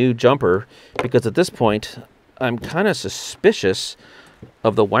make a new jumper because at this point I'm kind of suspicious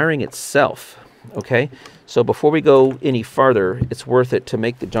of the wiring itself. Okay, so before we go any farther, it's worth it to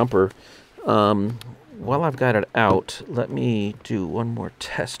make the jumper. While I've got it out, let me do one more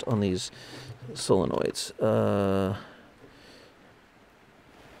test on these solenoids.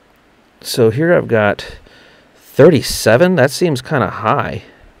 So here I've got 37. That seems kind of high.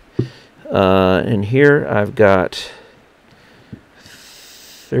 And here I've got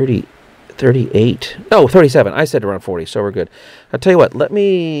 38. Oh, 37. I said around 40, so we're good. I'll tell you what,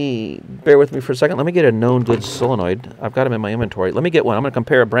 bear with me for a second. Let me get a known good solenoid. I've got them in my inventory. Let me get one. I'm going to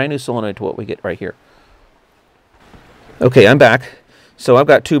compare a brand new solenoid to what we get right here. Okay, I'm back. So I've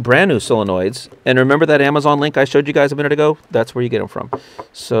got two brand new solenoids. And remember that Amazon link I showed you guys a minute ago? That's where you get them from.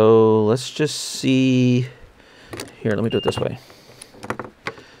 So let's just see. Here, let me do it this way.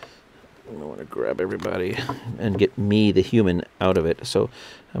 I want to grab everybody and get me, the human, out of it. So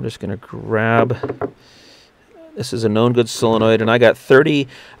I'm just going to grab. This is a known good solenoid, and I got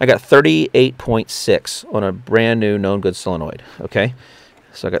 38.6 on a brand new known good solenoid. Okay,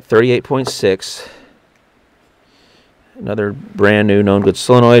 so I got 38.6. Another brand new known good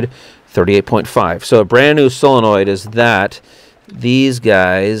solenoid, 38.5. So a brand new solenoid is that. These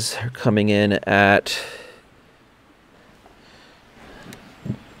guys are coming in at.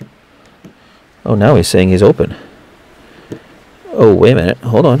 Oh, now he's saying he's open. Oh, wait a minute.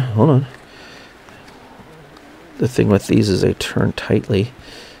 Hold on, hold on. The thing with these is they turn tightly.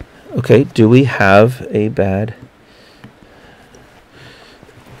 Okay, do we have a bad...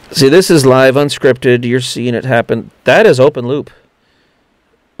 See, this is live, unscripted. You're seeing it happen. That is open loop.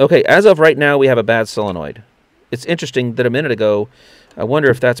 Okay, as of right now, we have a bad solenoid. It's interesting that a minute ago, I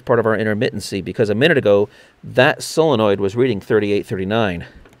wonder if that's part of our intermittency, because a minute ago, that solenoid was reading 38, 39.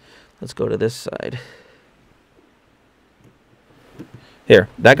 Let's go to this side. Here,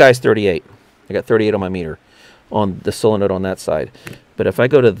 that guy's 38. I got 38 on my meter on the solenoid on that side. But if I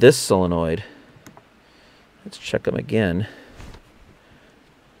go to this solenoid, let's check them again.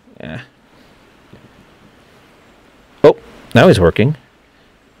 Yeah. Oh, now he's working.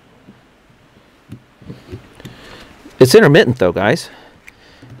 It's intermittent though, guys.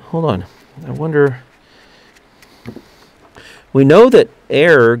 Hold on. I wonder... We know that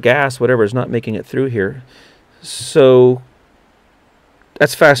air, gas, whatever, is not making it through here. So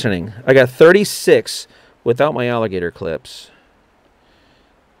that's fascinating. I got 36 without my alligator clips.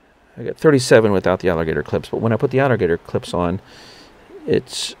 I got 37 without the alligator clips. But when I put the alligator clips on,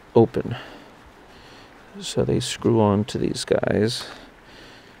 it's open. So they screw on to these guys.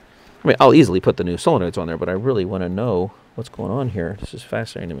 I mean, I'll easily put the new solenoids on there, but I really want to know what's going on here. This is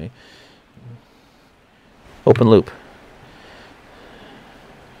fascinating to me. Open loop.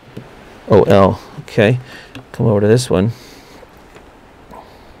 OL. Okay. Come over to this one.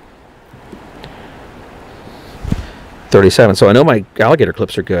 37. So I know my alligator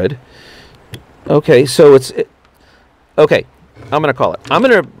clips are good. Okay, so okay, I'm going to call it. I'm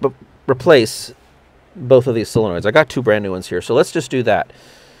going to replace both of these solenoids. I got two brand new ones here, so let's just do that.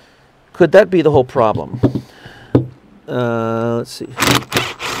 Could that be the whole problem? Let's see.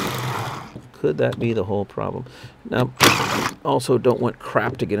 Could that be the whole problem? Now, also don't want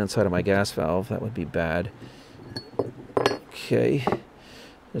crap to get inside of my gas valve. That would be bad. Okay.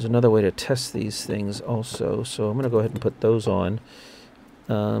 There's another way to test these things also. So I'm going to go ahead and put those on.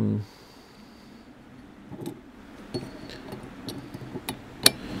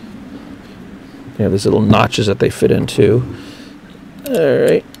 Yeah, these little notches that they fit into. All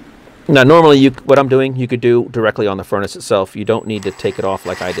right. Now, normally, what I'm doing, you could do directly on the furnace itself. You don't need to take it off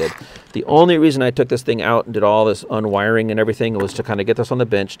like I did. The only reason I took this thing out and did all this unwiring and everything was to kind of get this on the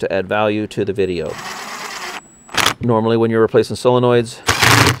bench to add value to the video. Normally, when you're replacing solenoids,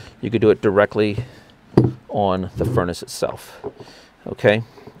 you could do it directly on the furnace itself. Okay,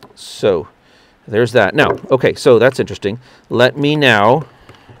 so there's that. Now, okay, so that's interesting. Let me now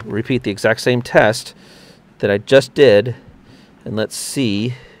repeat the exact same test that I just did, and let's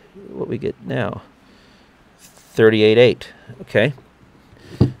see what we get now. 38.8. Okay,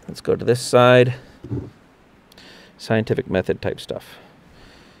 let's go to this side. Scientific method type stuff.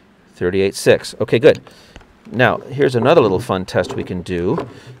 38.6. Okay, good. Now, here's another little fun test we can do.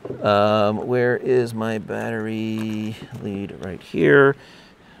 Where is my battery lead? Right here.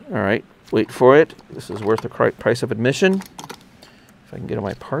 All right, wait for it. This is worth the price of admission. If I can get on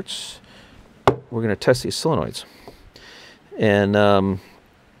my parts. we're going to test these solenoids. And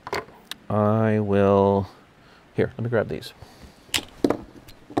I will, here, let me grab these.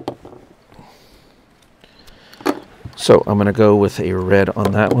 So I'm going to go with a red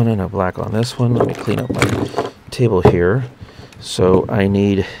on that one and a black on this one. Let me clean up my table here. So I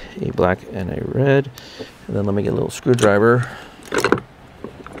need a black and a red. And then let me get a little screwdriver.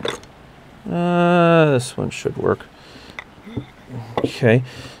 This one should work. Okay,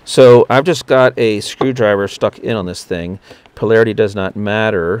 so I've just got a screwdriver stuck in on this thing. Polarity does not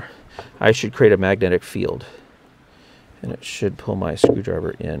matter. I should create a magnetic field. And it should pull my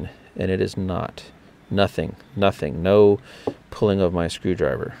screwdriver in. And it is not. Nothing. No pulling of my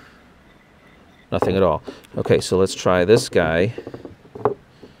screwdriver. Nothing at all. Okay, so let's try this guy.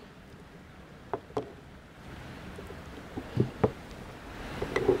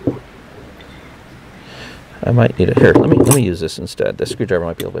 I might need it here. Let me use this instead. The screwdriver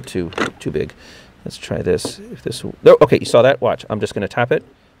might be a little bit too big. Let's try this. If this will, no, okay, you saw that? Watch. I'm just going to tap it.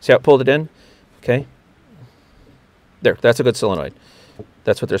 See how it pulled it in? Okay. There, that's a good solenoid.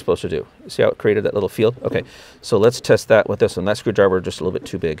 That's what they're supposed to do. See how it created that little field? Okay, so let's test that with this one. That screwdriver is just a little bit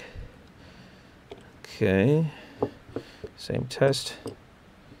too big. Okay, same test.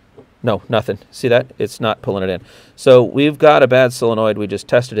 No, nothing. See that? It's not pulling it in. So we've got a bad solenoid. We just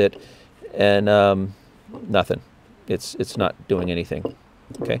tested it, and nothing. It's not doing anything.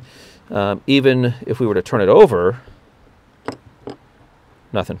 Okay, even if we were to turn it over,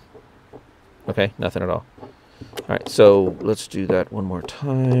 nothing. Okay, nothing at all. All right, so let's do that one more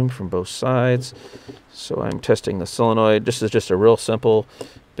time from both sides. So I'm testing the solenoid. This is just a real simple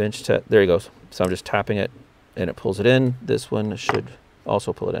bench test. There he goes. So I'm just tapping it, and it pulls it in. This one should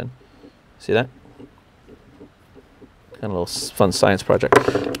also pull it in. See that? Kind of a little fun science project.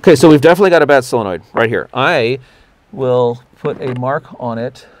 Okay, so we've definitely got a bad solenoid right here. I will put a mark on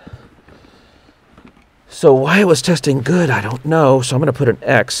it. So why it was testing good, I don't know. So I'm going to put an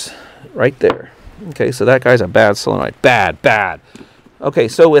X right there. Okay, so that guy's a bad solenoid. Bad. Okay,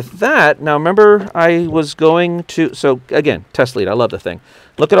 so with that, now remember I was going to, so again, test lead. I love the thing.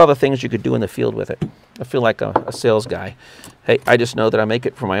 Look at all the things you could do in the field with it. I feel like a sales guy. Hey, I just know that I make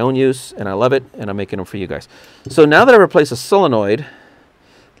it for my own use, and I love it, and I'm making them for you guys. So now that I replace a solenoid,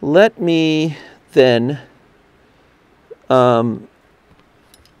 let me then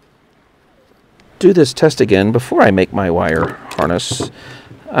do this test again before I make my wire harness.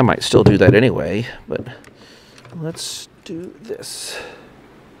 I might still do that anyway, but let's do this.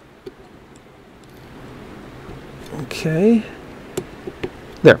 Okay.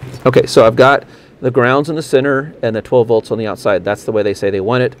 There. Okay, so I've got the grounds in the center and the 12 volts on the outside. That's the way they say they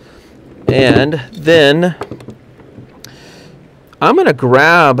want it. And then I'm going to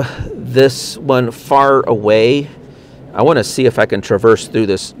grab this one far away. I want to see if I can traverse through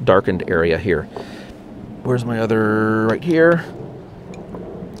this darkened area here. Where's my other, right here?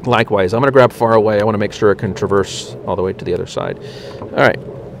 Likewise, I'm going to grab far away. I want to make sure I can traverse all the way to the other side. All right,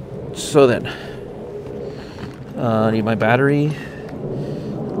 so then I need my battery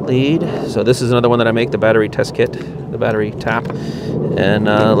lead. So this is another one that I make, the battery test kit, the battery tap. And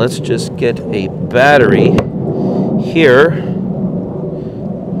let's just get a battery here.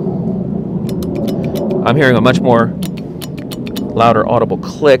 I'm hearing a much more louder audible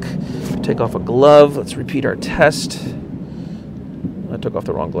click. Take off a glove. Let's repeat our test. I took off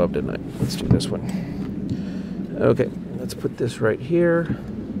the wrong glove, didn't I? Let's do this one. Okay, let's put this right here.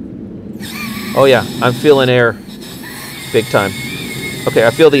 Oh yeah, I'm feeling air big time. Okay,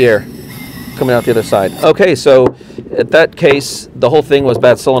 I feel the air coming out the other side. Okay, so at that case, the whole thing was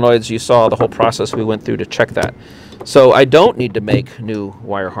bad solenoids. You saw the whole process we went through to check that. So I don't need to make new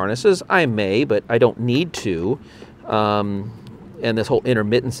wire harnesses. I may, but I don't need to. And this whole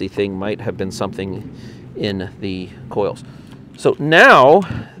intermittency thing might have been something in the coils. So now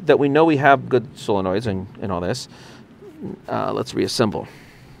that we know we have good solenoids and all this, let's reassemble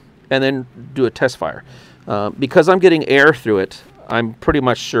and then do a test fire. Because I'm getting air through it, I'm pretty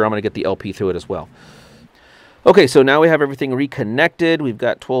much sure I'm going to get the LP through it as well. Okay, so now we have everything reconnected. We've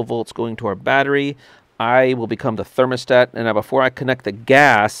got 12 volts going to our battery. I will become the thermostat. And now before I connect the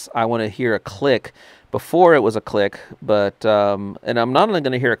gas, I want to hear a click. Before it was a click, but, and I'm not only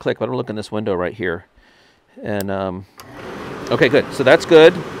going to hear a click, but I'm looking in this window right here. And, okay, good. So that's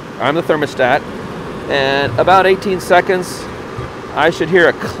good. I'm the thermostat. And about 18 seconds, I should hear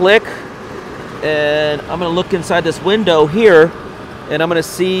a click. And I'm going to look inside this window here, and I'm going to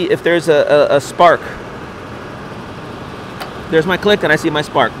see if there's a spark. There's my click, and I see my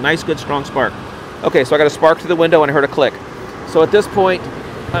spark. Nice, good, strong spark. Okay, so I got a spark through the window, and I heard a click. So at this point,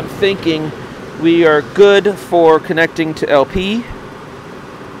 I'm thinking we are good for connecting to LP.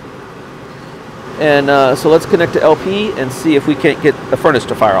 And so let's connect to LP and see if we can't get the furnace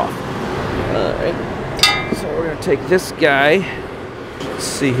to fire off. All right. So we're going to take this guy. Let's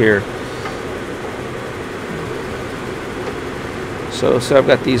see here. So I've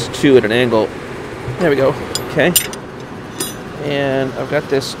got these two at an angle. There we go. Okay. And I've got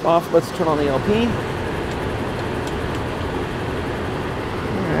this off. Let's turn on the LP.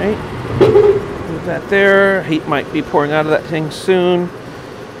 All right. Move that there. Heat might be pouring out of that thing soon.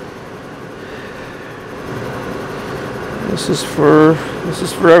 This is for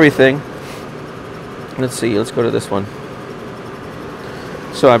everything. Let's see. Let's go to this one.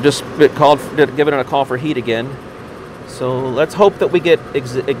 So I've just given it a call for heat again. So let's hope that we get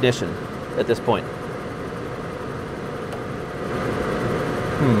ignition at this point.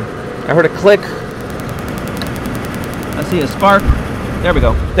 I heard a click. I see a spark. There we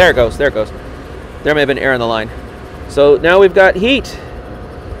go. There it goes. There it goes. There may have been air in the line. So now we've got heat.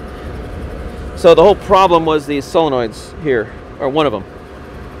 So the whole problem was these solenoids here, or one of them.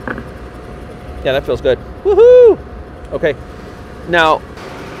 Yeah, that feels good. Woohoo! Okay. Now,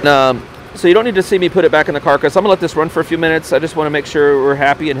 so you don't need to see me put it back in the carcass. I'm gonna let this run for a few minutes. I just want to make sure we're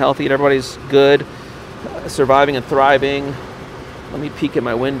happy and healthy and everybody's good, surviving and thriving. Let me peek in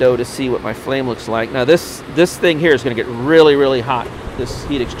my window to see what my flame looks like. Now this thing here is gonna get really, really hot, this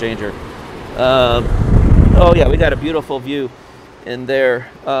heat exchanger. Oh yeah, we got a beautiful view in there.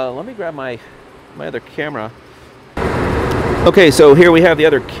 Let me grab my other camera. Okay, so here we have the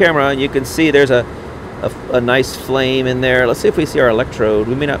other camera, and you can see there's a nice flame in there. Let's see if we see our electrode.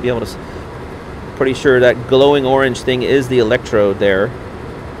 We may not be able to. Pretty sure that glowing orange thing is the electrode there.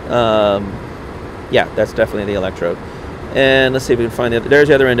 Yeah, that's definitely the electrode. And let's see if we can find the other. There's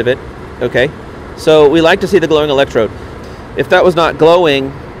the other end of it. Okay, so we like to see the glowing electrode. If that was not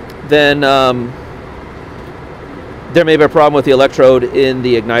glowing, then there may be a problem with the electrode in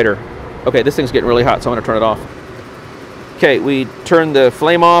the igniter. Okay, this thing's getting really hot, so I'm going to turn it off. Okay, we turn the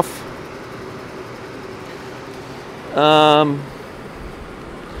flame off. All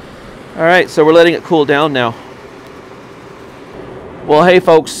right, so we're letting it cool down now. Well, hey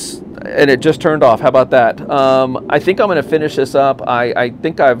folks, and it just turned off. How about that? I think I'm going to finish this up. I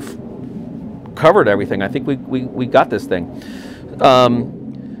think I've covered everything. I think we got this thing.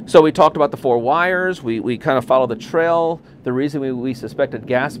 So we talked about the 4 wires. We kind of followed the trail. The reason we suspected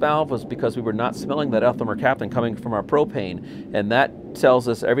gas valve was because we were not smelling that ethyl mercaptan coming from our propane. And that tells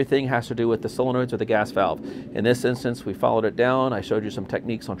us everything has to do with the solenoids or the gas valve. In this instance, we followed it down. I showed you some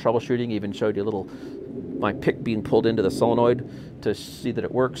techniques on troubleshooting, even showed you my pick being pulled into the solenoid to see that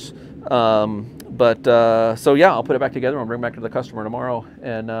it works. So yeah, I'll put it back together. I'll bring it back to the customer tomorrow.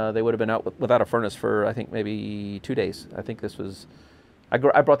 And they would have been out without a furnace for, I think, maybe 2 days. I think this was... I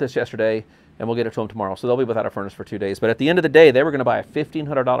brought this yesterday, and we'll get it to them tomorrow. So they'll be without a furnace for 2 days. But at the end of the day, they were going to buy a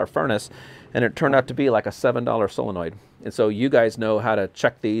 $1,500 furnace, and it turned out to be like a $7 solenoid. And so you guys know how to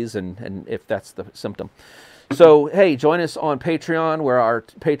check these and if that's the symptom. So, hey, join us on Patreon, where our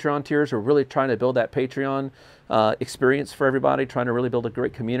Patreon tiers are really trying to build that Patreon experience for everybody, trying to really build a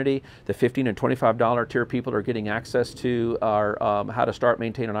great community. The $15 and $25 tier people are getting access to our how to start,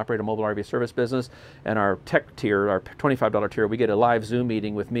 maintain, and operate a mobile RV service business. And our tech tier, our $25 tier, we get a live Zoom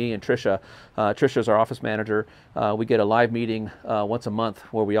meeting with me and Trisha. Trisha's our office manager. We get a live meeting once a month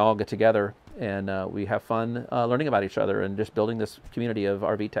where we all get together and we have fun learning about each other and just building this community of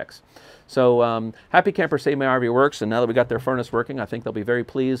RV techs. So happy campers say my RV works, and now that we got their furnace working, I think they'll be very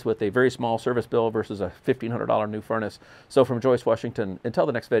pleased with a very small service bill versus a $1,500 new furnace. So from Joyce, Washington, until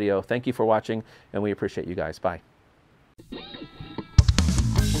the next video, thank you for watching, and we appreciate you guys. Bye.